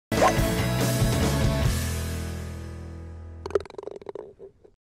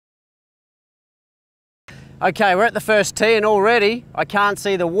Okay, we're at the first tee and already I can't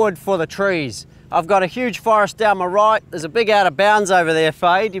see the wood for the trees. I've got a huge forest down my right. There's a big out of bounds over there,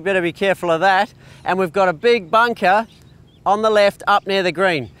 Fade. You better be careful of that. And we've got a big bunker on the left up near the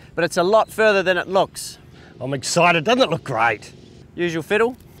green, but it's a lot further than it looks. I'm excited. Doesn't it look great? Usual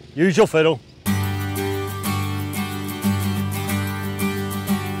fiddle? Usual fiddle.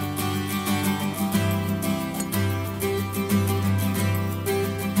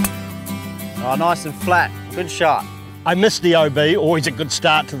 Oh, nice and flat. Good shot. I missed the OB, always a good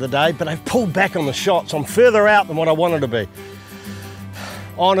start to the day, but I've pulled back on the shots. I'm further out than what I wanted to be.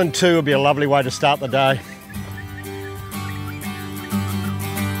 On and two would be a lovely way to start the day.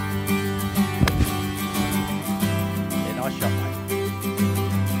 Yeah, nice shot, mate.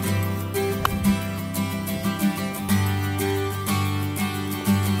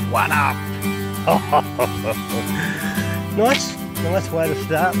 One up. Nice way to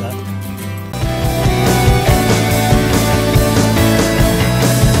start though.